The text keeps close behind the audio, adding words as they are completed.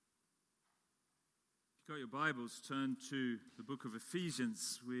Got your Bibles, turn to the book of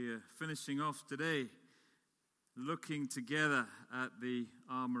Ephesians. We're finishing off today looking together at the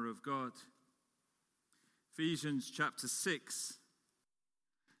armor of God. Ephesians chapter 6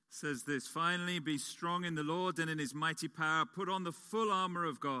 says this: "Finally, be strong in the Lord and in his mighty power. Put on the full armor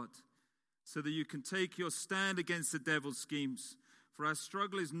of God so that you can take your stand against the devil's schemes. For our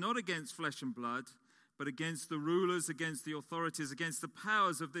struggle is not against flesh and blood, but against the rulers, against the authorities, against the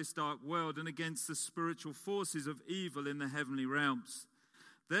powers of this dark world, and against the spiritual forces of evil in the heavenly realms.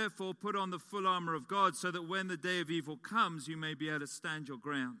 Therefore, put on the full armor of God, so that when the day of evil comes, you may be able to stand your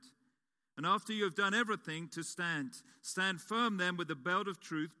ground. And after you have done everything, to stand. Stand firm then with the belt of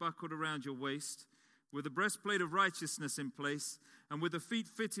truth buckled around your waist, with the breastplate of righteousness in place, and with the feet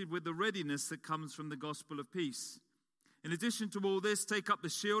fitted with the readiness that comes from the gospel of peace. In addition to all this, take up the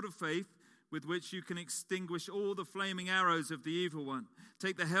shield of faith, with which you can extinguish all the flaming arrows of the evil one.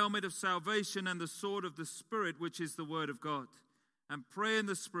 Take the helmet of salvation and the sword of the Spirit, which is the word of God. And pray in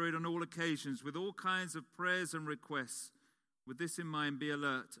the Spirit on all occasions, with all kinds of prayers and requests. With this in mind, be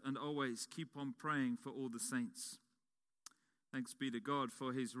alert and always keep on praying for all the saints." Thanks be to God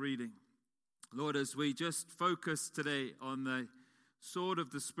for his reading. Lord, as we just focus today on the sword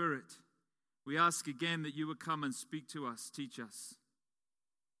of the Spirit, we ask again that you would come and speak to us, teach us.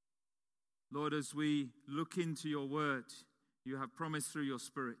 Lord, as we look into your word, you have promised through your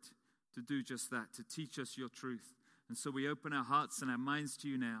Spirit to do just that, to teach us your truth. And so we open our hearts and our minds to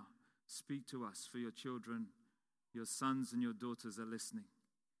you now. Speak to us, for your children, your sons and your daughters are listening.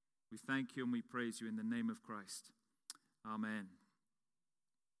 We thank you and we praise you in the name of Christ. Amen.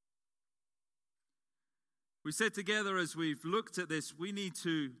 We said together as we've looked at this, we need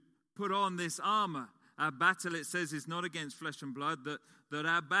to put on this armor. Our battle, it says, is not against flesh and blood, that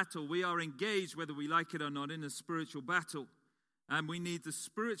our battle, we are engaged, whether we like it or not, in a spiritual battle. And we need the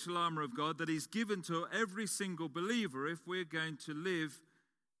spiritual armor of God that is given to every single believer if we're going to live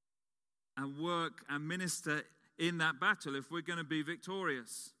and work and minister in that battle, if we're going to be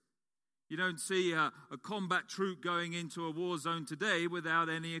victorious. You don't see a combat troop going into a war zone today without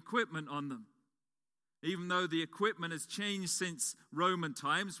any equipment on them. Even though the equipment has changed since Roman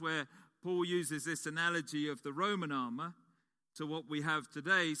times, where Paul uses this analogy of the Roman armor to what we have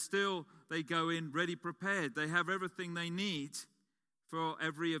today, still they go in ready prepared. They have everything they need for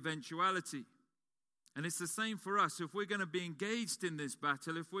every eventuality. And it's the same for us. If we're going to be engaged in this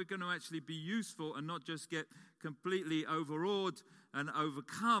battle, if we're going to actually be useful and not just get completely overawed and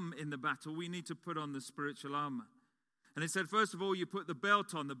overcome in the battle, we need to put on the spiritual armor. And it said, first of all, you put the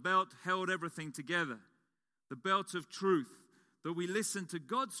belt on. The belt held everything together. The belt of truth. That we listen to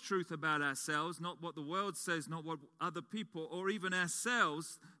God's truth about ourselves, not what the world says, not what other people or even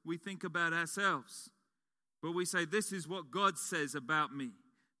ourselves we think about ourselves. But we say, this is what God says about me.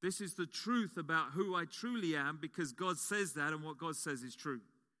 This is the truth about who I truly am, because God says that, and what God says is true.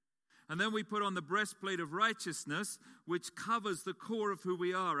 And then we put on the breastplate of righteousness, which covers the core of who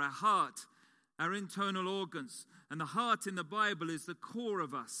we are, our heart, our internal organs. And the heart in the Bible is the core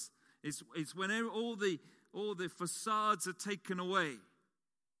of us. It's when all the facades are taken away.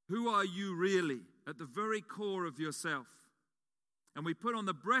 Who are you really at the very core of yourself? And we put on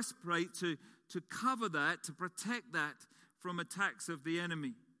the breastplate to cover that, to protect that from attacks of the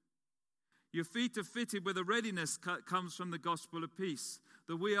enemy. Your feet are fitted with a readiness that comes from the gospel of peace.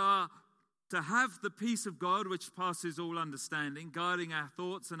 That we are to have the peace of God, which passes all understanding, guarding our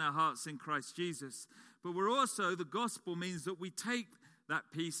thoughts and our hearts in Christ Jesus. But we're also, the gospel means that we take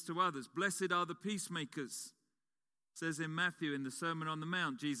that peace to others. Blessed are the peacemakers. It says in Matthew, in the Sermon on the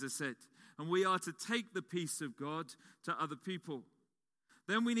Mount, Jesus said. And we are to take the peace of God to other people.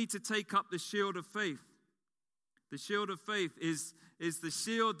 Then we need to take up the shield of faith. The shield of faith is the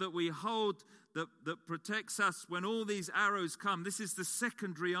shield that we hold that protects us when all these arrows come. This is the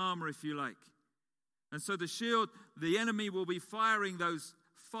secondary armor, if you like. And so the shield, the enemy will be firing those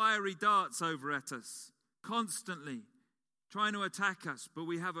fiery darts over at us constantly, trying to attack us. But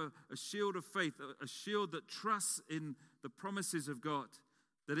we have a shield of faith, a shield that trusts in the promises of God,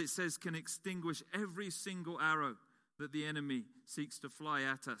 that it says can extinguish every single arrow that the enemy seeks to fly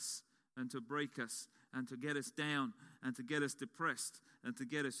at us and to break us and to get us down and to get us depressed and to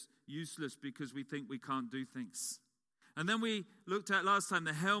get us useless because we think we can't do things. And then we looked at last time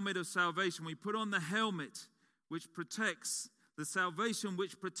the helmet of salvation. We put on the helmet which protects, the salvation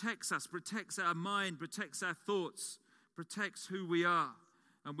which protects us, protects our mind, protects our thoughts, protects who we are.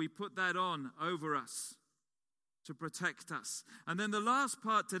 And we put that on over us to protect us. And then the last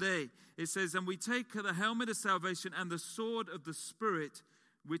part today, it says, and we take the helmet of salvation and the sword of the Spirit,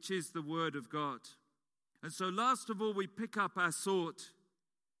 which is the word of God. And so last of all, we pick up our sword,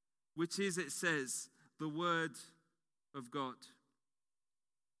 which is, it says, the Word of God.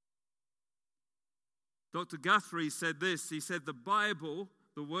 Dr. Guthrie said this. He said, the Bible,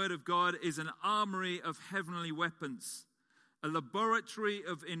 the Word of God, is an armory of heavenly weapons, a laboratory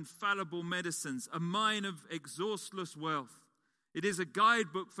of infallible medicines, a mine of exhaustless wealth. It is a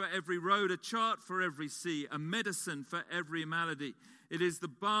guidebook for every road, a chart for every sea, a medicine for every malady. It is the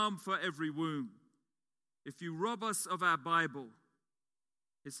balm for every wound. If you rob us of our Bible,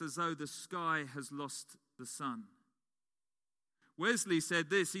 it's as though the sky has lost the sun. Wesley said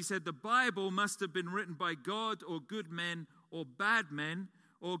this. He said, the Bible must have been written by God or good men or bad men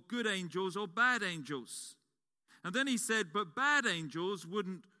or good angels or bad angels. And then he said, but bad angels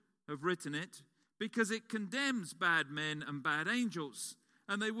wouldn't have written it because it condemns bad men and bad angels,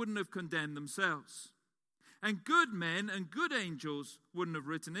 and they wouldn't have condemned themselves. And good men and good angels wouldn't have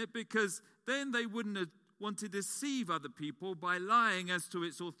written it because then they wouldn't have wanted to deceive other people by lying as to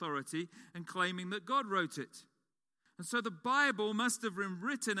its authority and claiming that God wrote it. And so the Bible must have been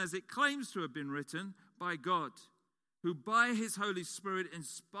written as it claims to have been written by God, who by his Holy Spirit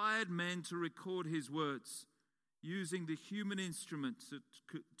inspired men to record his words, using the human instrument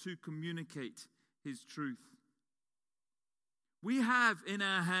to communicate his truth. We have in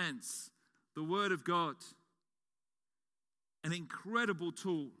our hands the Word of God, an incredible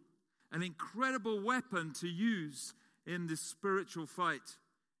tool, an incredible weapon to use in this spiritual fight,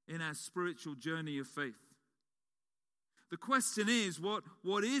 in our spiritual journey of faith. The question is,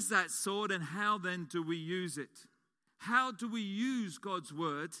 what is that sword, and how then do we use it? How do we use God's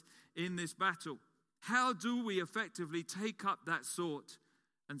Word in this battle? How do we effectively take up that sword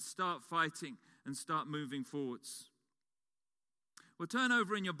and start fighting and start moving forwards? We'll turn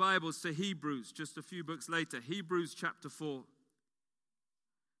over in your Bibles to Hebrews, just a few books later. Hebrews chapter 4.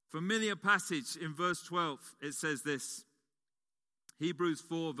 Familiar passage in verse 12. It says this. Hebrews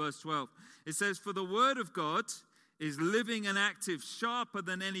 4 verse 12. It says, for the word of God is living and active, sharper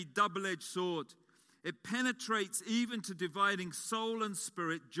than any double-edged sword. It penetrates even to dividing soul and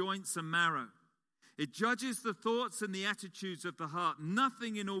spirit, joints and marrow. It judges the thoughts and the attitudes of the heart.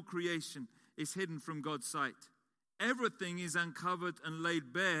 Nothing in all creation is hidden from God's sight. Everything is uncovered and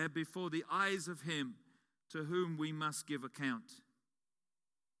laid bare before the eyes of him to whom we must give account.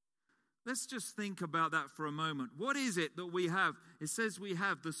 Let's just think about that for a moment. What is it that we have? It says we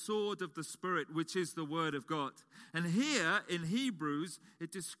have the sword of the Spirit, which is the Word of God. And here in Hebrews,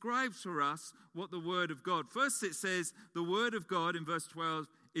 it describes for us what the Word of God. First it says the Word of God in verse 12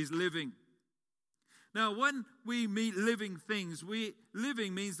 is living. Now, when we meet living things,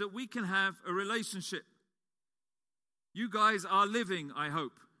 living means that we can have a relationship. You guys are living, I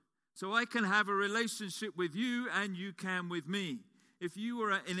hope. So I can have a relationship with you and you can with me. If you were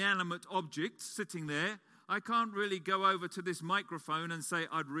an inanimate object sitting there, I can't really go over to this microphone and say,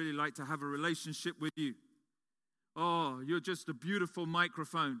 I'd really like to have a relationship with you. Oh, you're just a beautiful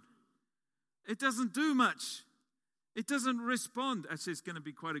microphone. It doesn't do much. It doesn't respond. Actually, it's going to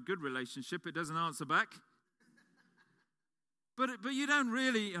be quite a good relationship. It doesn't answer back. But you don't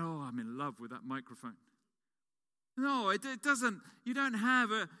really, oh, I'm in love with that microphone. No, it doesn't. You don't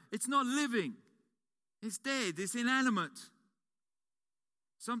have it's not living. It's dead. It's inanimate.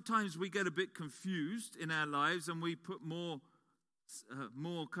 Sometimes we get a bit confused in our lives and we put more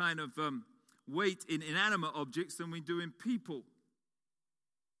kind of weight in inanimate objects than we do in people.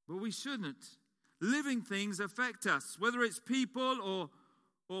 But we shouldn't. Living things affect us, whether it's people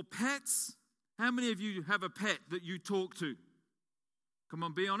or pets. How many of you have a pet that you talk to? Come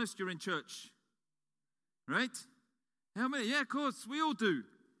on, be honest, you're in church. Right? How many? Yeah, of course, we all do.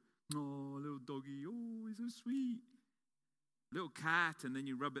 Oh, little doggy, oh, he's so sweet. Little cat, and then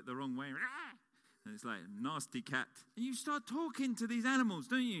you rub it the wrong way. And it's like a nasty cat. And you start talking to these animals,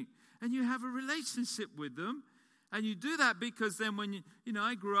 don't you? And you have a relationship with them. And you do that because then when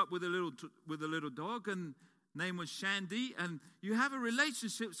I grew up with a little dog, and name was Shandy, and you have a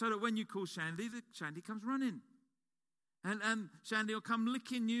relationship so that when you call Shandy, Shandy comes running. And Shandy will come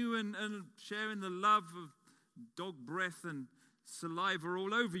licking you and sharing the love of dog breath and saliva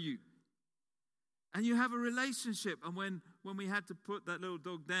all over you. And you have a relationship. And when we had to put that little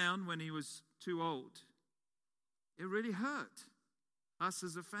dog down when he was too old, it really hurt us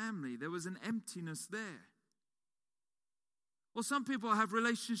as a family. There was an emptiness there. Or some people have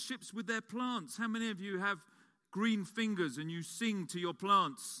relationships with their plants. How many of you have green fingers and you sing to your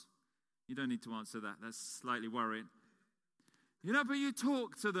plants? You don't need to answer that. That's slightly worrying. But you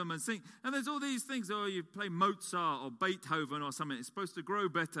talk to them and sing. And there's all these things. Oh, you play Mozart or Beethoven or something. It's supposed to grow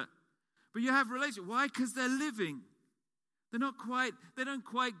better. But you have relationships. Why? Because they're living. They don't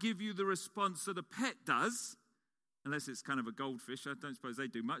quite give you the response that a pet does. Unless it's kind of a goldfish. I don't suppose they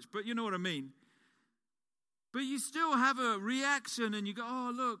do much. But you know what I mean. But you still have a reaction and you go,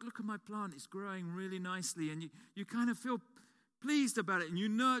 oh, look at my plant. It's growing really nicely. And you kind of feel pleased about it and you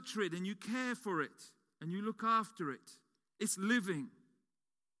nurture it and you care for it and you look after it. It's living.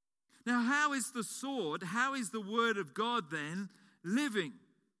 Now, how is the sword, how is the word of God then living?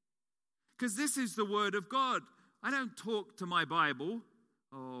 Because this is the word of God. I don't talk to my Bible.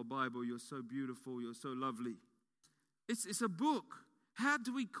 Oh, Bible, you're so beautiful. You're so lovely. It's a book. How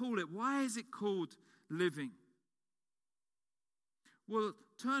do we call it? Why is it called living? Well,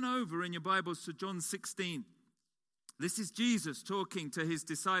 turn over in your Bibles to John 16. This is Jesus talking to his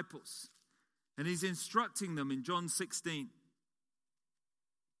disciples. And he's instructing them in John 16.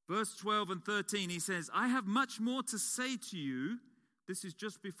 Verse 12 and 13, he says, I have much more to say to you. This is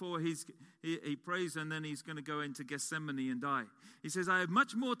just before he prays and then he's going to go into Gethsemane and die. He says, I have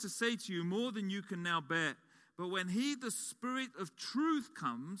much more to say to you, more than you can now bear. But when he, the Spirit of truth,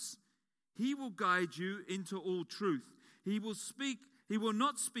 comes, he will guide you into all truth. He will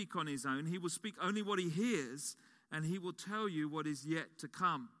not speak on his own. He will speak only what he hears, and he will tell you what is yet to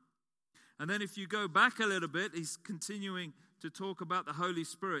come. And then if you go back a little bit, he's continuing to talk about the Holy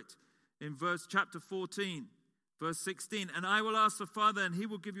Spirit in chapter 14, verse 16. And I will ask the Father, and he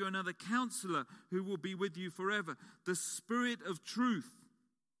will give you another counselor who will be with you forever, the Spirit of truth.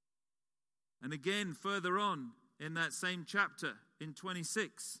 And again, further on in that same chapter, in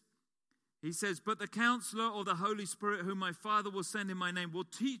 26, he says, but the counselor or the Holy Spirit whom my Father will send in my name will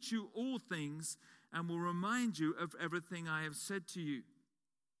teach you all things and will remind you of everything I have said to you.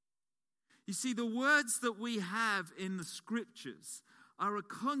 You see, the words that we have in the Scriptures are a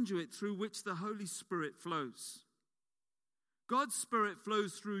conduit through which the Holy Spirit flows. God's Spirit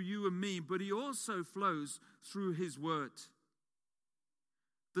flows through you and me, but he also flows through his word.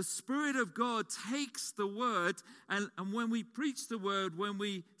 The Spirit of God takes the word, and when we preach the word, when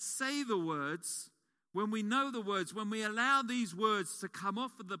we say the words, when we know the words, when we allow these words to come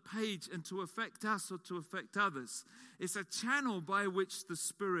off of the page and to affect us or to affect others, it's a channel by which the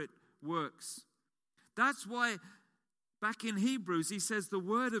Spirit works. That's why back in Hebrews he says the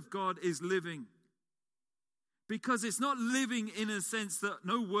word of God is living. Because it's not living in a sense that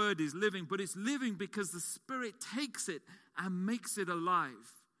no word is living, but it's living because the Spirit takes it and makes it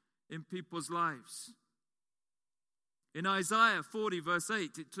alive in people's lives. In Isaiah 40 verse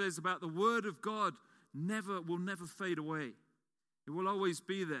 8 it says about the word of God will never fade away. It will always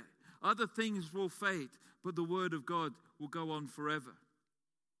be there. Other things will fade, but the word of God will go on forever.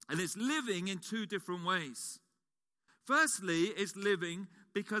 And it's living in two different ways. Firstly, it's living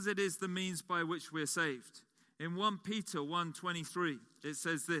because it is the means by which we're saved. In 1 Peter 1:23, it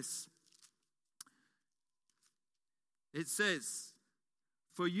says this. It says,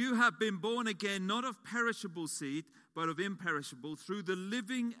 for you have been born again, not of perishable seed, but of imperishable, through the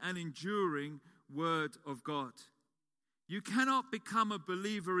living and enduring word of God. You cannot become a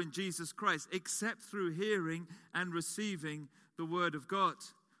believer in Jesus Christ except through hearing and receiving the word of God.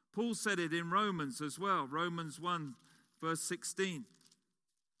 Paul said it in Romans as well. Romans 1 verse 16.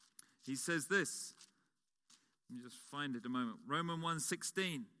 He says this. Let me just find it a moment. Romans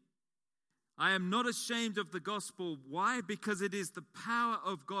 1:16. I am not ashamed of the gospel. Why? Because it is the power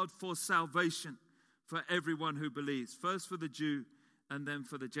of God for salvation for everyone who believes. First for the Jew and then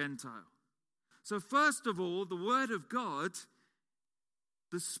for the Gentile. So first of all, the word of God,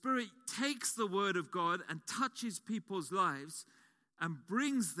 the Spirit takes the word of God and touches people's lives and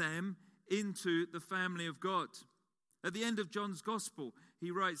brings them into the family of God. At the end of John's gospel,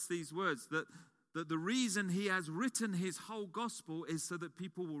 he writes these words, that the reason he has written his whole gospel is so that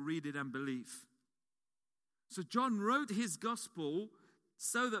people will read it and believe. So John wrote his gospel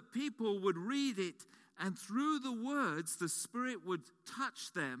so that people would read it, and through the words, the Spirit would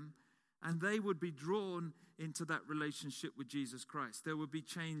touch them, and they would be drawn into that relationship with Jesus Christ. There would be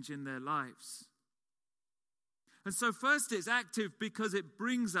change in their lives. And so first it's active because it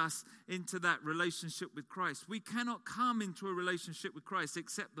brings us into that relationship with Christ. We cannot come into a relationship with Christ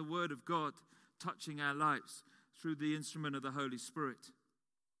except the word of God touching our lives through the instrument of the Holy Spirit.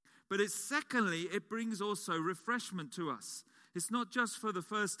 But secondly, it brings also refreshment to us. It's not just for the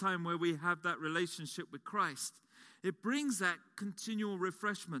first time where we have that relationship with Christ. It brings that continual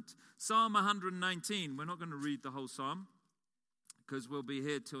refreshment. Psalm 119, we're not going to read the whole psalm because we'll be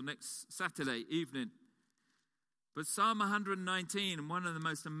here till next Saturday evening. But Psalm 119, one of the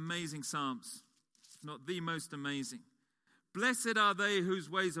most amazing psalms, if not the most amazing. Blessed are they whose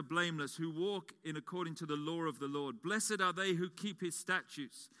ways are blameless, who walk in according to the law of the Lord. Blessed are they who keep his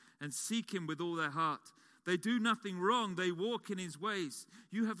statutes and seek him with all their heart. They do nothing wrong, they walk in his ways.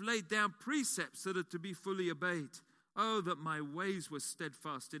 You have laid down precepts that are to be fully obeyed. Oh, that my ways were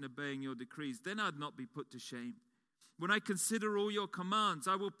steadfast in obeying your decrees. Then I'd not be put to shame. When I consider all your commands,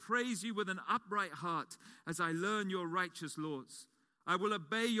 I will praise you with an upright heart as I learn your righteous laws. I will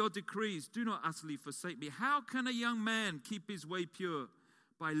obey your decrees. Do not utterly forsake me. How can a young man keep his way pure?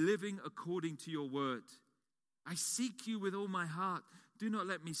 By living according to your word. I seek you with all my heart. Do not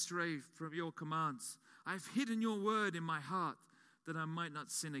let me stray from your commands. I've hidden your word in my heart that I might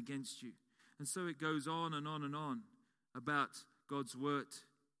not sin against you. And so it goes on and on and on about God's word.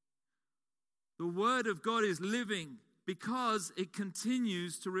 The word of God is living because it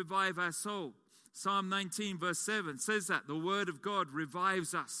continues to revive our soul. Psalm 19 verse 7 says that the word of God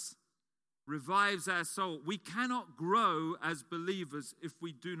revives us, revives our soul. We cannot grow as believers if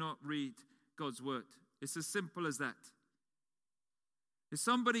we do not read God's word. It's as simple as that. If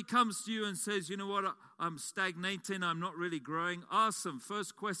somebody comes to you and says, you know what, I'm stagnating, I'm not really growing, ask them,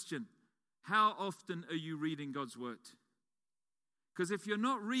 first question, how often are you reading God's word? Because if you're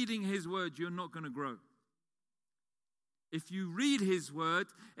not reading his word, you're not going to grow. If you read his word,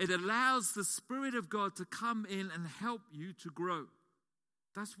 it allows the Spirit of God to come in and help you to grow.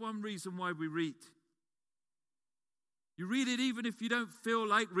 That's one reason why we read. You read it even if you don't feel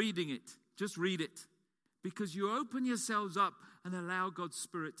like reading it. Just read it. Because you open yourselves up and allow God's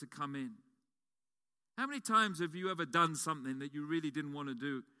Spirit to come in. How many times have you ever done something that you really didn't want to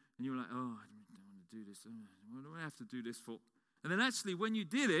do? And you're like, oh, I don't want to do this. What do I have to do this for? And then actually when you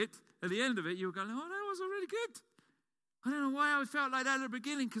did it, at the end of it, you were going, oh, that was really good. I don't know why I felt like that at the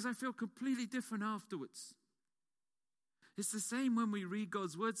beginning, because I feel completely different afterwards. It's the same when we read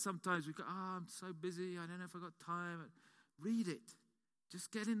God's word sometimes. We go, oh, I'm so busy. I don't know if I got time. Read it.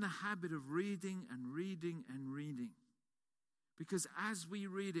 Just get in the habit of reading and reading and reading. Because as we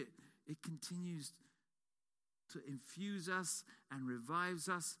read it, it continues to infuse us and revives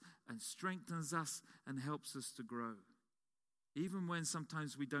us and strengthens us and helps us to grow. Even when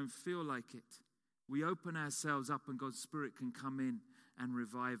sometimes we don't feel like it, we open ourselves up and God's Spirit can come in and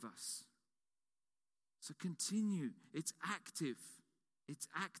revive us. So continue. It's active. It's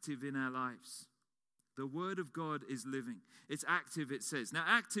active in our lives. The Word of God is living. It's active, it says. Now,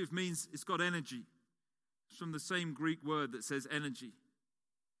 active means it's got energy. It's from the same Greek word that says energy.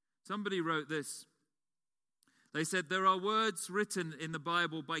 Somebody wrote this. They said, there are words written in the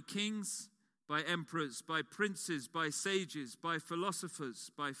Bible by kings, by emperors, by princes, by sages, by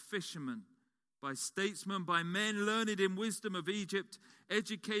philosophers, by fishermen, by statesmen, by men learned in wisdom of Egypt,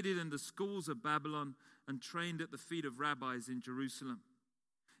 educated in the schools of Babylon, and trained at the feet of rabbis in Jerusalem.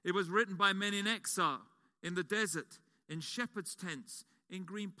 It was written by men in exile, in the desert, in shepherds' tents, in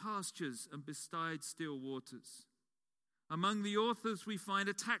green pastures, and beside still waters. Among the authors we find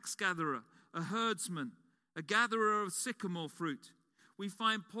a tax gatherer, a herdsman, a gatherer of sycamore fruit. We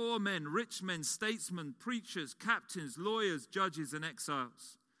find poor men, rich men, statesmen, preachers, captains, lawyers, judges, and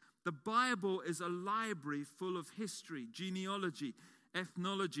exiles. The Bible is a library full of history, genealogy,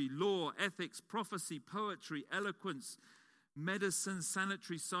 ethnology, law, ethics, prophecy, poetry, eloquence, medicine,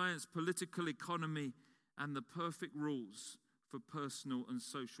 sanitary science, political economy, and the perfect rules for personal and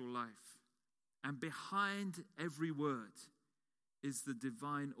social life. And behind every word is the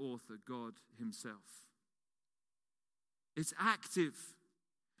divine author, God himself. It's active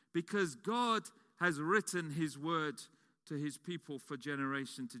because God has written his word to his people for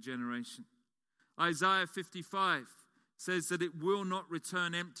generation to generation. Isaiah 55 says that it will not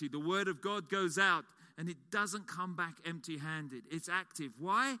return empty. The word of God goes out and it doesn't come back empty-handed. It's active.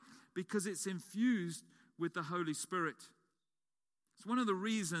 Why? Because it's infused with the Holy Spirit. It's one of the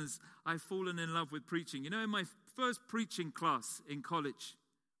reasons I've fallen in love with preaching. You know, in my first preaching class in college,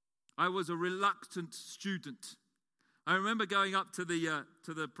 I was a reluctant student. I remember going up to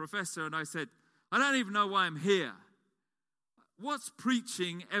the professor and I said, I don't even know why I'm here. What's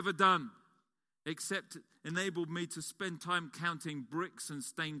preaching ever done except enabled me to spend time counting bricks and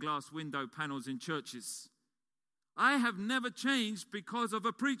stained glass window panels in churches? I have never changed because of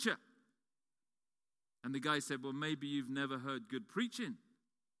a preacher. And the guy said, well, maybe you've never heard good preaching.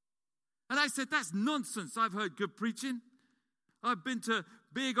 And I said, that's nonsense. I've heard good preaching. I've been to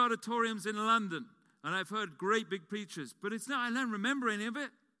big auditoriums in London and I've heard great big preachers, but it's not, I don't remember any of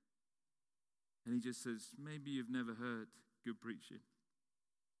it. And he just says, maybe you've never heard good preaching.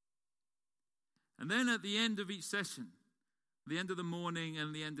 And then at the end of each session, the end of the morning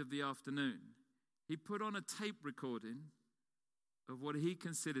and the end of the afternoon, he put on a tape recording of what he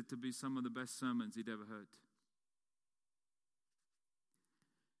considered to be some of the best sermons he'd ever heard.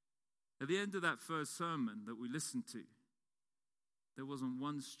 At the end of that first sermon that we listened to, there wasn't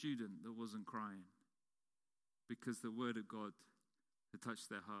one student that wasn't crying because the word of God had touched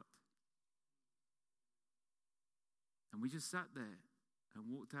their heart. And we just sat there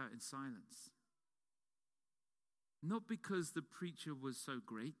and walked out in silence. Not because the preacher was so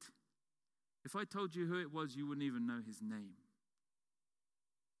great. If I told you who it was, you wouldn't even know his name.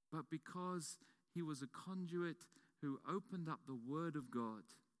 But because he was a conduit who opened up the Word of God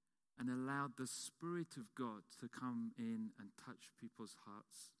and allowed the Spirit of God to come in and touch people's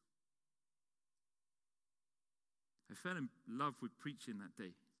hearts. I fell in love with preaching that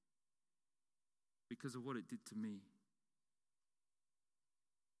day because of what it did to me.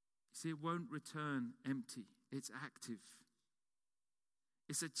 See, it won't return empty. It's active.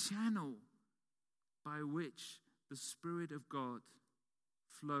 It's a channel by which the Spirit of God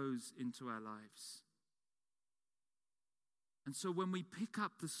flows into our lives. And so when we pick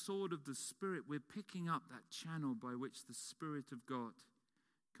up the sword of the Spirit, we're picking up that channel by which the Spirit of God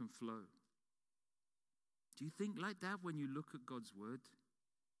can flow. Do you think like that when you look at God's Word?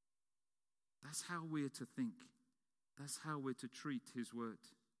 That's how we're to think. That's how we're to treat His Word.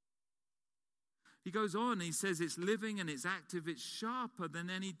 He goes on, he says it's living and it's active, it's sharper than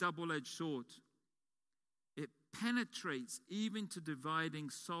any double-edged sword. It penetrates even to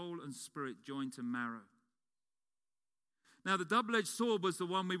dividing soul and spirit, joint and marrow. Now the double-edged sword was the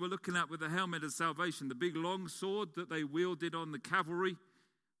one we were looking at with the helmet of salvation, the big long sword that they wielded on the cavalry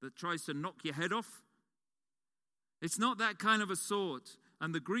that tries to knock your head off. It's not that kind of a sword.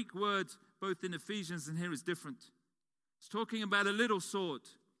 And the Greek word, both in Ephesians and here, is different. It's talking about a little sword.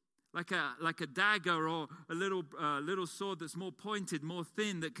 Like a dagger or a little sword that's more pointed, more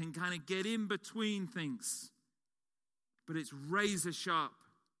thin, that can kind of get in between things. But it's razor sharp.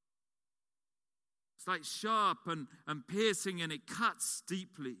 It's like sharp and piercing, and it cuts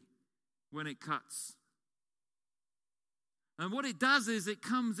deeply when it cuts. And what it does is it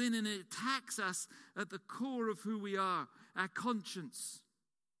comes in and it attacks us at the core of who we are, our conscience.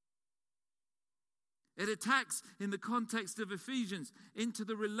 It attacks, in the context of Ephesians, into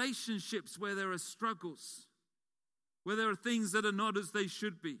the relationships where there are struggles, where there are things that are not as they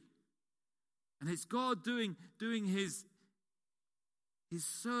should be. And it's God doing his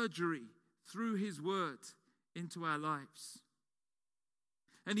surgery through His Word into our lives.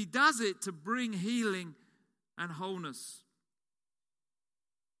 And He does it to bring healing and wholeness.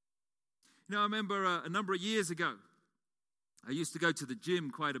 You know, I remember a number of years ago, I used to go to the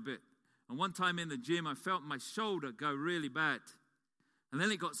gym quite a bit. And one time in the gym, I felt my shoulder go really bad. And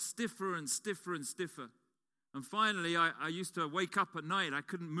then it got stiffer and stiffer and stiffer. And finally, I used to wake up at night. I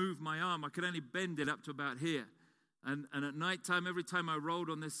couldn't move my arm. I could only bend it up to about here. And at night time, every time I rolled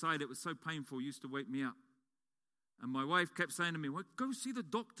on this side, it was so painful. It used to wake me up. And my wife kept saying to me, well, go see the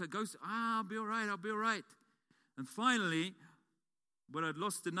doctor. I'll be all right. I'll be all right. And finally, when I'd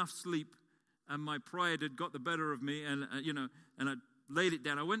lost enough sleep and my pride had got the better of me, and I laid it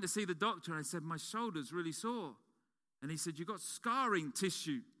down. I went to see the doctor and I said, my shoulder's really sore. And he said, you've got scarring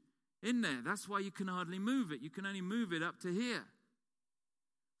tissue in there. That's why you can hardly move it. You can only move it up to here.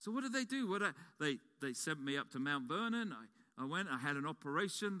 So what did they do? They sent me up to Mount Vernon. I went, I had an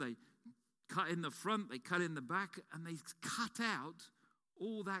operation. They cut in the front, they cut in the back, and they cut out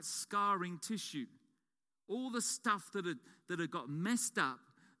all that scarring tissue. All the stuff that had got messed up,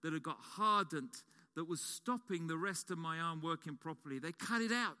 that had got hardened, that was stopping the rest of my arm working properly. They cut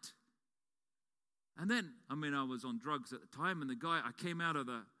it out. And then, I was on drugs at the time, and the guy, I came out of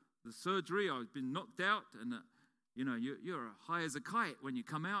the surgery, I'd been knocked out, and you're high as a kite when you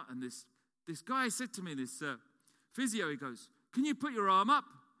come out. And this guy said to me, this physio, he goes, can you put your arm up?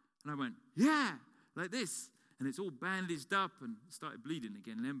 And I went, yeah, like this. And it's all bandaged up, and started bleeding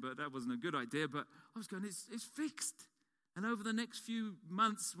again then, but that wasn't a good idea. But I was going, it's fixed. And over the next few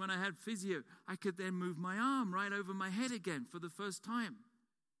months when I had physio, I could then move my arm right over my head again for the first time.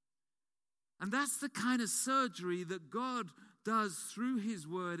 And that's the kind of surgery that God does through His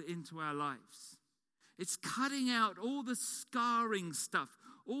Word into our lives. It's cutting out all the scarring stuff,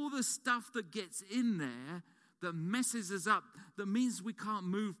 all the stuff that gets in there that messes us up, that means we can't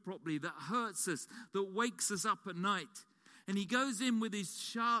move properly, that hurts us, that wakes us up at night. And He goes in with His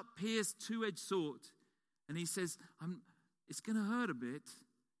sharp, pierced, two-edged sword. And He says, it's going to hurt a bit,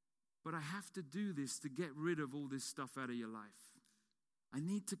 but I have to do this to get rid of all this stuff out of your life. I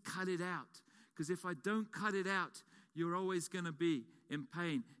need to cut it out, because if I don't cut it out, you're always going to be in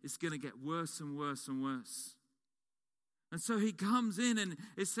pain. It's going to get worse and worse and worse. And so He comes in, and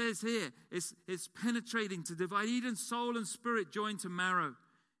it says here, it's penetrating to divide even soul and spirit, joint and marrow.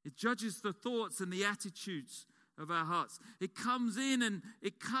 It judges the thoughts and the attitudes of our hearts. It comes in and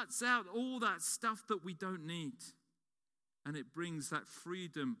it cuts out all that stuff that we don't need. And it brings that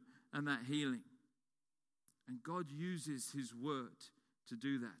freedom and that healing. And God uses His Word to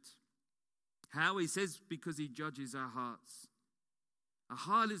do that. How? He says, because he judges our hearts. A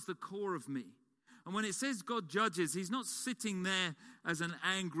heart is the core of me. And when it says God judges, he's not sitting there as an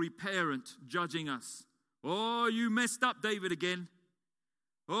angry parent judging us. Oh, you messed up, David, again.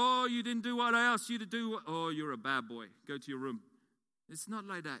 Oh, you didn't do what I asked you to do. Oh, you're a bad boy. Go to your room. It's not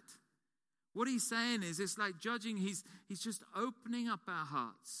like that. What he's saying is, it's like judging. He's just opening up our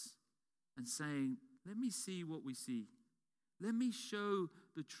hearts and saying, let me see what we see. Let me show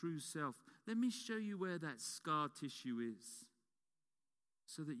the true self. Let me show you where that scar tissue is,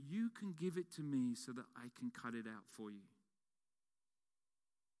 so that you can give it to me so that I can cut it out for you.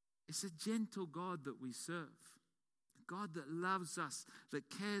 It's a gentle God that we serve. A God that loves us, that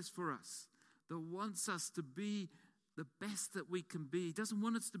cares for us, that wants us to be the best that we can be. He doesn't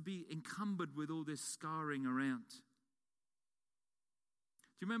want us to be encumbered with all this scarring around.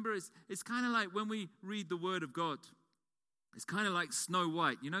 Do you remember, it's kind of like when we read the Word of God, it's kind of like Snow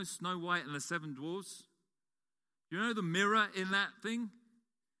White. You know Snow White and the Seven Dwarfs? You know the mirror in that thing?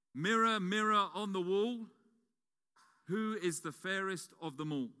 Mirror, mirror on the wall, who is the fairest of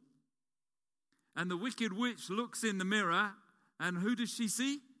them all? And the wicked witch looks in the mirror, and who does she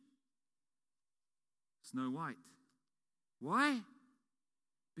see? Snow White. Why?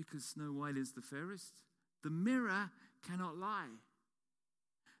 Because Snow White is the fairest. The mirror cannot lie.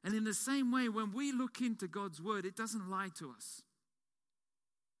 And in the same way, when we look into God's word, it doesn't lie to us.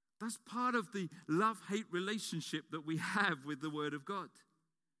 That's part of the love-hate relationship that we have with the word of God.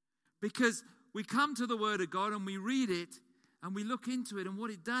 Because we come to the word of God and we read it and we look into it, and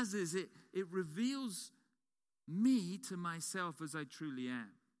what it does is it reveals me to myself as I truly am.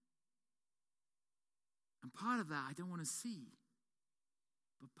 And part of that I don't want to see.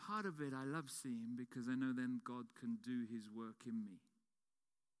 But part of it I love seeing, because I know then God can do his work in me.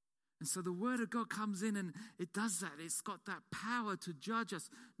 And so the word of God comes in and it does that. It's got that power to judge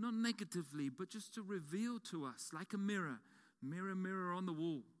us, not negatively, but just to reveal to us, like a mirror. Mirror, mirror on the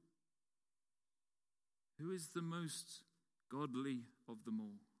wall. Who is the most godly of them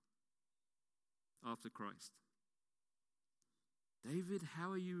all after Christ? David, how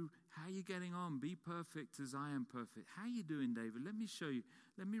are you getting on? Be perfect as I am perfect. How are you doing, David? Let me show you.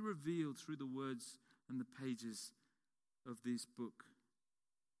 Let me reveal through the words and the pages of this book,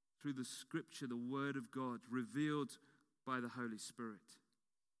 through the scripture, the word of God, revealed by the Holy Spirit.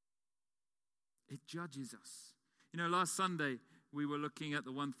 It judges us. You know, last Sunday, we were looking at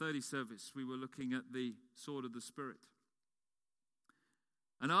the 1:30 service. We were looking at the sword of the Spirit.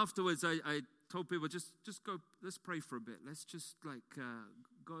 And afterwards, I told people, just go, let's pray for a bit. Let's just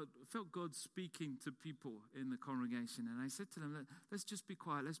God, I felt God speaking to people in the congregation. And I said to them, let's just be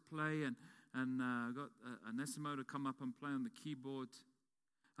quiet. Let's play. And I got Anesimo to come up and play on the keyboard.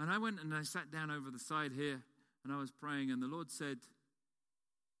 And I went and I sat down over the side here and I was praying. And the Lord said,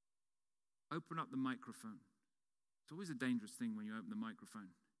 open up the microphone. It's always a dangerous thing when you open the microphone.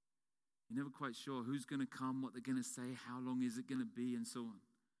 You're never quite sure who's going to come, what they're going to say, how long is it going to be, and so on.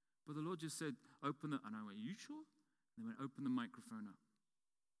 But the Lord just said, open it. And I went, are you sure? And they went, open the microphone up.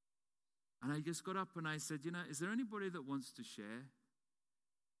 And I just got up and I said, is there anybody that wants to share?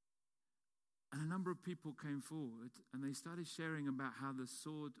 And a number of people came forward and they started sharing about how the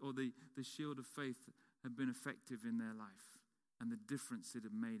sword or the shield of faith had been effective in their life and the difference it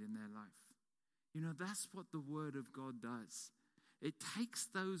had made in their life. That's what the Word of God does. It takes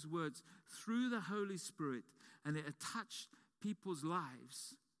those words through the Holy Spirit and it touched people's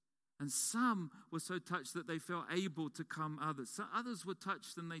lives. And some were so touched that they felt able to come others. So others were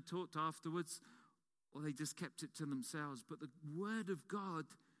touched and they talked afterwards, or they just kept it to themselves. But the Word of God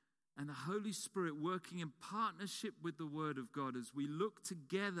and the Holy Spirit working in partnership with the Word of God as we look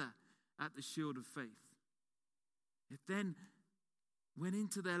together at the shield of faith, it then went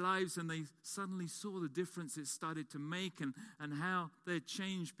into their lives and they suddenly saw the difference it started to make and how they had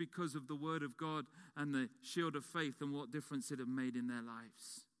changed because of the Word of God and the shield of faith and what difference it had made in their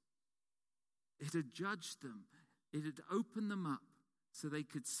lives. It had judged them. It had opened them up so they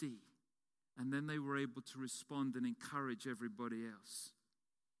could see. And then they were able to respond and encourage everybody else.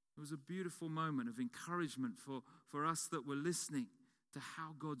 It was a beautiful moment of encouragement for us that were listening to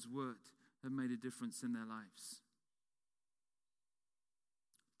how God's word had made a difference in their lives.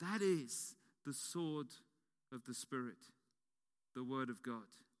 That is the sword of the Spirit, the Word of God.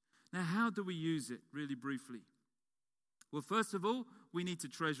 Now, how do we use it, really briefly? Well, first of all, we need to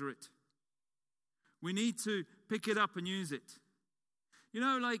treasure it. We need to pick it up and use it.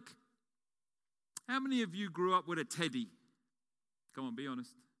 How many of you grew up with a teddy? Come on, be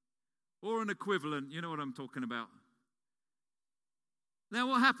honest. Or an equivalent, you know what I'm talking about. Now,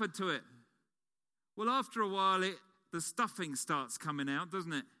 what happened to it? Well, after a while, the stuffing starts coming out,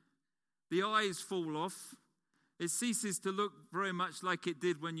 doesn't it? the eyes fall off. It ceases to look very much like it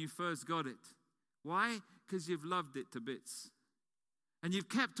did when you first got it. Why? Because you've loved it to bits. And you've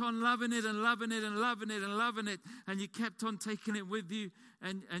kept on loving it and loving it and loving it and loving it. And you kept on taking it with you.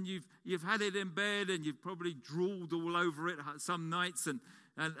 And you've had it in bed and you've probably drooled all over it some nights. And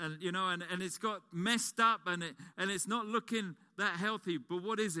it's got messed up and it's not looking that healthy. But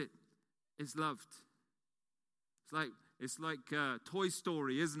what is it? It's loved. It's like Toy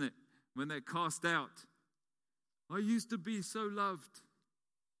Story, isn't it? When they're cast out. I used to be so loved.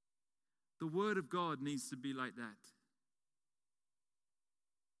 The Word of God needs to be like that.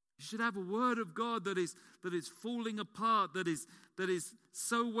 You should have a Word of God that is falling apart, that is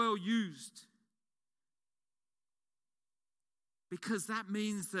so well used. Because that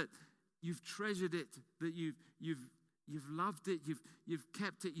means that you've treasured it, that you've loved it, you've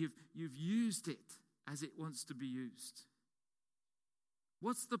kept it, you've used it as it wants to be used.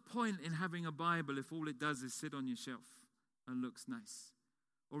 What's the point in having a Bible if all it does is sit on your shelf and looks nice?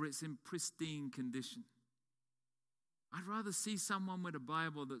 Or it's in pristine condition? I'd rather see someone with a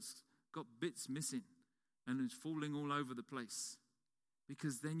Bible that's got bits missing and is falling all over the place.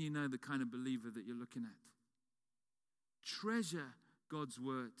 Because then you know the kind of believer that you're looking at. Treasure God's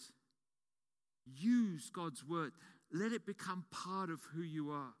Word. Use God's Word. Let it become part of who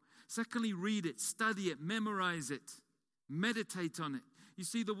you are. Secondly, read it, study it, memorize it, meditate on it. You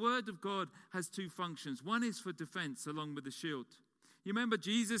see, the Word of God has two functions. One is for defense along with the shield. You remember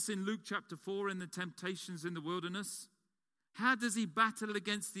Jesus in Luke chapter 4 in the temptations in the wilderness? How does he battle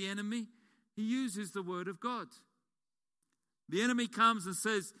against the enemy? He uses the Word of God. The enemy comes and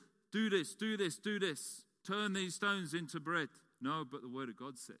says, do this, do this, do this. Turn these stones into bread. No, but the Word of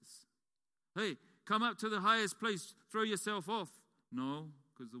God says. Hey, come up to the highest place, throw yourself off. No,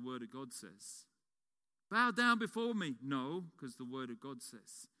 because the Word of God says. Bow down before me. No, because the Word of God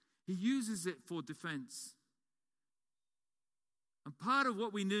says. He uses it for defense. And part of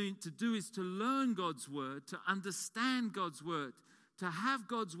what we need to do is to learn God's Word, to understand God's Word, to have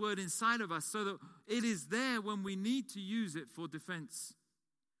God's Word inside of us so that it is there when we need to use it for defense.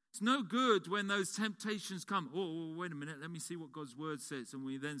 It's no good when those temptations come. Oh, wait a minute, let me see what God's Word says, and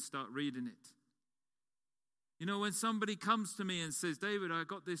we then start reading it. You know, when somebody comes to me and says, David, I've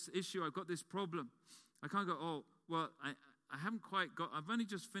got this issue, I've got this problem. I can't go, oh, well, I haven't quite got, I've only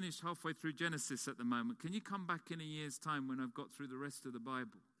just finished halfway through Genesis at the moment. Can you come back in a year's time when I've got through the rest of the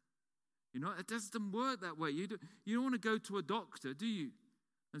Bible? You know, it doesn't work that way. You don't want to go to a doctor, do you?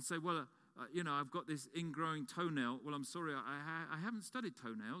 And say, well, I've got this ingrowing toenail. Well, I'm sorry, I haven't studied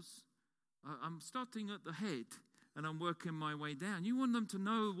toenails. I'm starting at the head and I'm working my way down. You want them to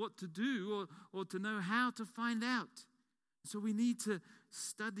know what to do or to know how to find out. So we need to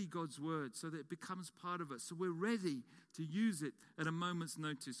study God's Word so that it becomes part of us. So we're ready to use it at a moment's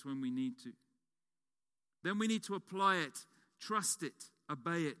notice when we need to. Then we need to apply it, trust it,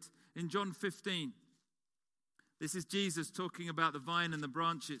 obey it. In John 15, this is Jesus talking about the vine and the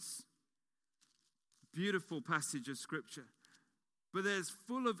branches. Beautiful passage of Scripture. But there's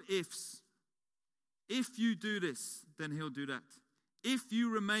full of ifs. If you do this, then he'll do that. If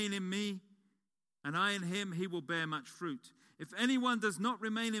you remain in me and I in him, he will bear much fruit. If anyone does not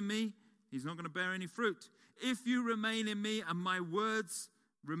remain in me, he's not going to bear any fruit. If you remain in me and my words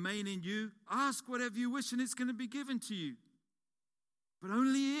remain in you, ask whatever you wish and it's going to be given to you. But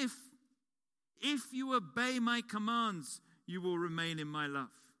only if you obey my commands, you will remain in my love.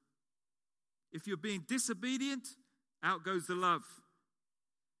 If you're being disobedient, out goes the love.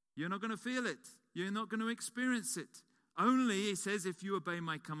 You're not going to feel it. You're not going to experience it. Only, he says, if you obey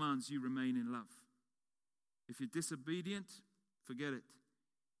my commands, you remain in love. If you're disobedient, forget it.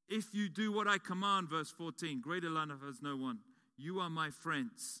 If you do what I command, verse 14, greater love has no one. You are my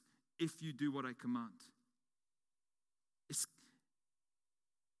friends if you do what I command.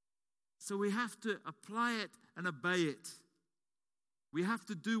 So we have to apply it and obey it. We have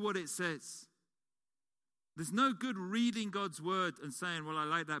to do what it says. There's no good reading God's Word and saying, well, I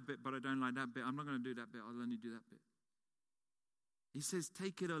like that bit, but I don't like that bit. I'm not going to do that bit. I'll only do that bit. He says,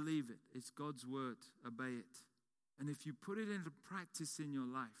 take it or leave it. It's God's Word. Obey it. And if you put it into practice in your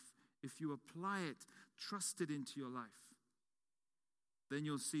life, if you apply it, trust it into your life, then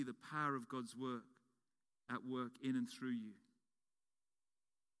you'll see the power of God's work at work in and through you.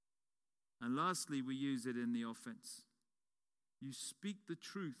 And lastly, we use it in the offense. You speak the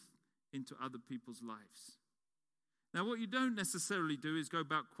truth into other people's lives. Now, what you don't necessarily do is go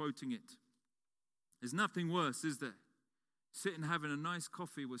about quoting it. There's nothing worse, is there? Sitting having a nice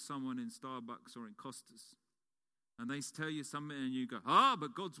coffee with someone in Starbucks or in Costa's, and they tell you something and you go,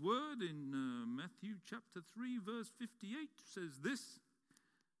 but God's Word in Matthew chapter 3 verse 58 says this.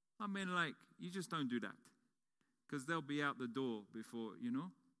 I mean, like, you just don't do that. Because they'll be out the door before,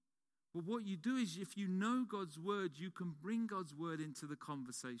 But what you do is, if you know God's word, you can bring God's word into the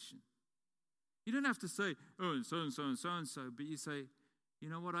conversation. You don't have to say, oh, and so and so and so and so. But you say, you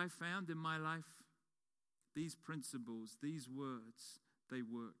know what I found in my life? These principles, these words, they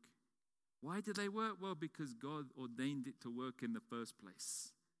work. Why do they work? Well, because God ordained it to work in the first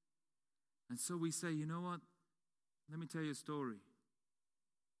place. And so we say, you know what? Let me tell you a story.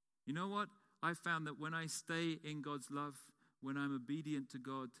 You know what? I found that when I stay in God's love, when I'm obedient to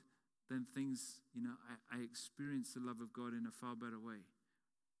God, then things, I experience the love of God in a far better way.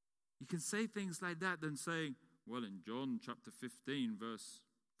 You can say things like that than saying, well, in John chapter 15, verse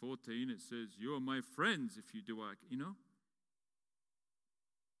 14, it says, you are my friends if you do what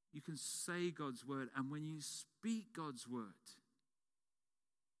You can say God's word, and when you speak God's word,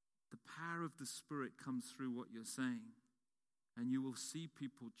 the power of the Spirit comes through what you're saying, and you will see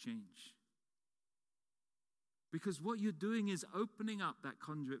people change. Because what you're doing is opening up that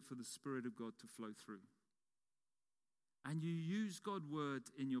conduit for the Spirit of God to flow through. And you use God's word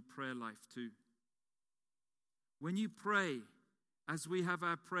in your prayer life too. When you pray, as we have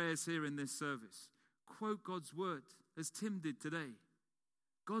our prayers here in this service, quote God's word, as Tim did today.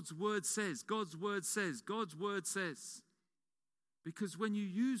 God's word says, God's word says, God's word says. Because when you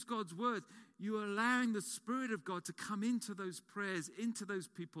use God's word, you're allowing the Spirit of God to come into those prayers, into those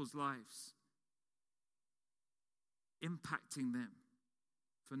people's lives, impacting them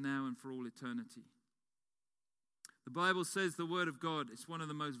for now and for all eternity. The Bible says the word of God is one of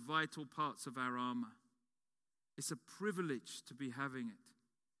the most vital parts of our armor. It's a privilege to be having it.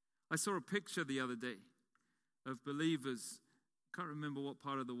 I saw a picture the other day of believers, I can't remember what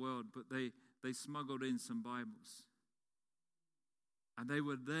part of the world, but they smuggled in some Bibles. And they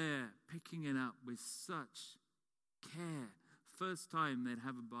were there picking it up with such care. First time they'd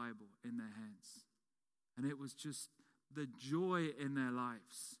have a Bible in their hands. And it was just the joy in their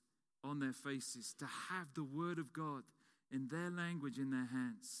lives, on their faces, to have the Word of God in their language in their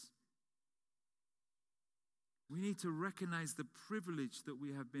hands. We need to recognize the privilege that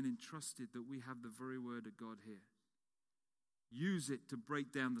we have been entrusted, that we have the very Word of God here. Use it to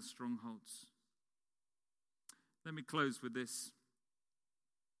break down the strongholds. Let me close with this.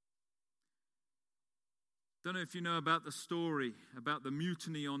 Don't know if you know about the story about the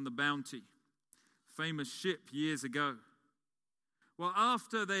mutiny on the Bounty, famous ship years ago. Well,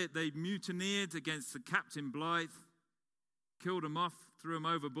 after they mutineered against the Captain Blythe, killed him off, threw him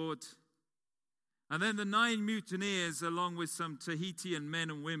overboard, and then the 9 mutineers, along with some Tahitian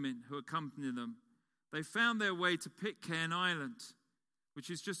men and women who accompanied them, they found their way to Pitcairn Island, which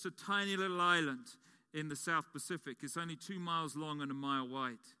is just a tiny little island in the South Pacific. It's only 2 miles long and 1 mile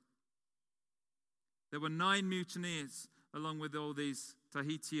wide. There were 9 mutineers, along with all these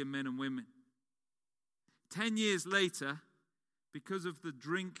Tahitian men and women. 10 years later, because of the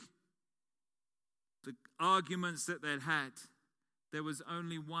drink, the arguments that they'd had, there was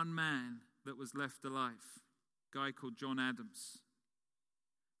only one man that was left alive, a guy called John Adams.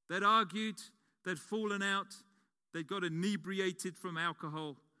 They'd argued, they'd fallen out, they'd got inebriated from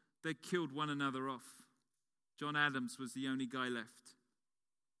alcohol, they'd killed one another off. John Adams was the only guy left.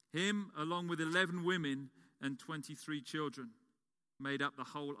 Him, along with 11 women and 23 children, made up the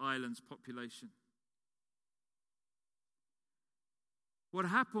whole island's population. What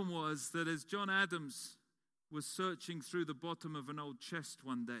happened was that as John Adams was searching through the bottom of an old chest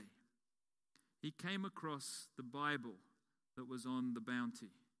one day, he came across the Bible that was on the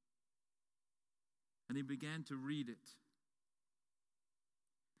Bounty. And he began to read it.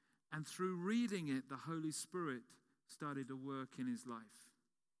 And through reading it, the Holy Spirit started to work in his life.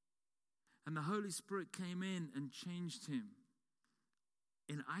 And the Holy Spirit came in and changed him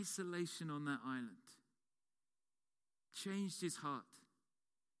in isolation on that island. Changed his heart.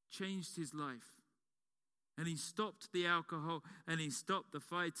 Changed his life. And he stopped the alcohol, and he stopped the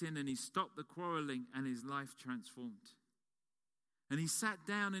fighting, and he stopped the quarreling, and his life transformed. And he sat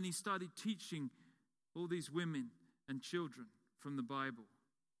down and he started teaching all these women and children from the Bible,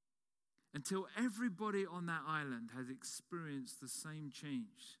 until everybody on that island has experienced the same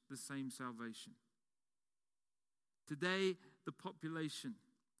change, the same salvation. Today, the population,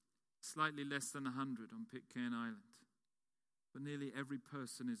 slightly less than 100 on Pitcairn Island, but nearly every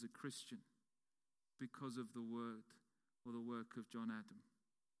person is a Christian because of the word or the work of John Adam.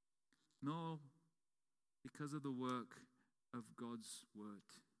 No, because of the work of God's word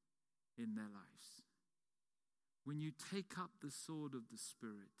in their lives. When you take up the sword of the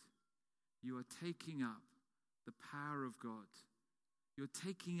Spirit, you are taking up the power of God You're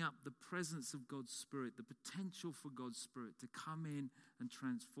taking up the presence of God's Spirit, the potential for God's Spirit to come in and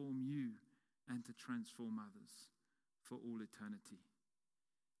transform you and to transform others for all eternity.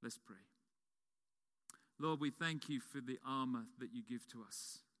 Let's pray. Lord, we thank you for the armor that you give to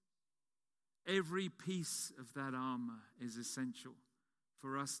us. Every piece of that armor is essential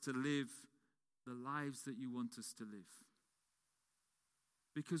for us to live the lives that you want us to live.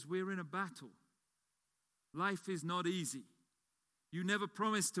 Because we're in a battle. Life is not easy. You never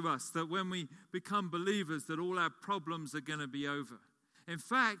promised to us that when we become believers that all our problems are going to be over. In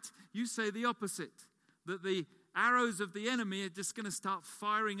fact, you say the opposite, that the arrows of the enemy are just going to start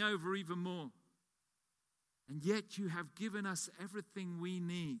firing over even more. And yet you have given us everything we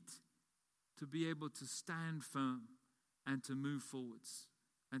need to be able to stand firm and to move forwards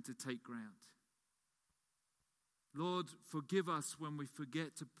and to take ground. Lord, forgive us when we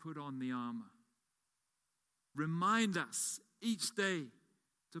forget to put on the armor. Remind us each day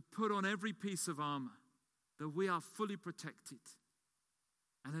to put on every piece of armor, that we are fully protected.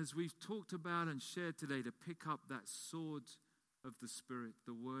 And as we've talked about and shared today, to pick up that sword of the Spirit,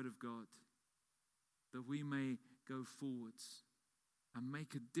 the Word of God, that we may go forwards and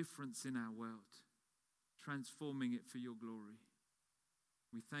make a difference in our world, transforming it for your glory.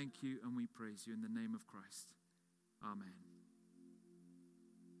 We thank you and we praise you in the name of Christ. Amen.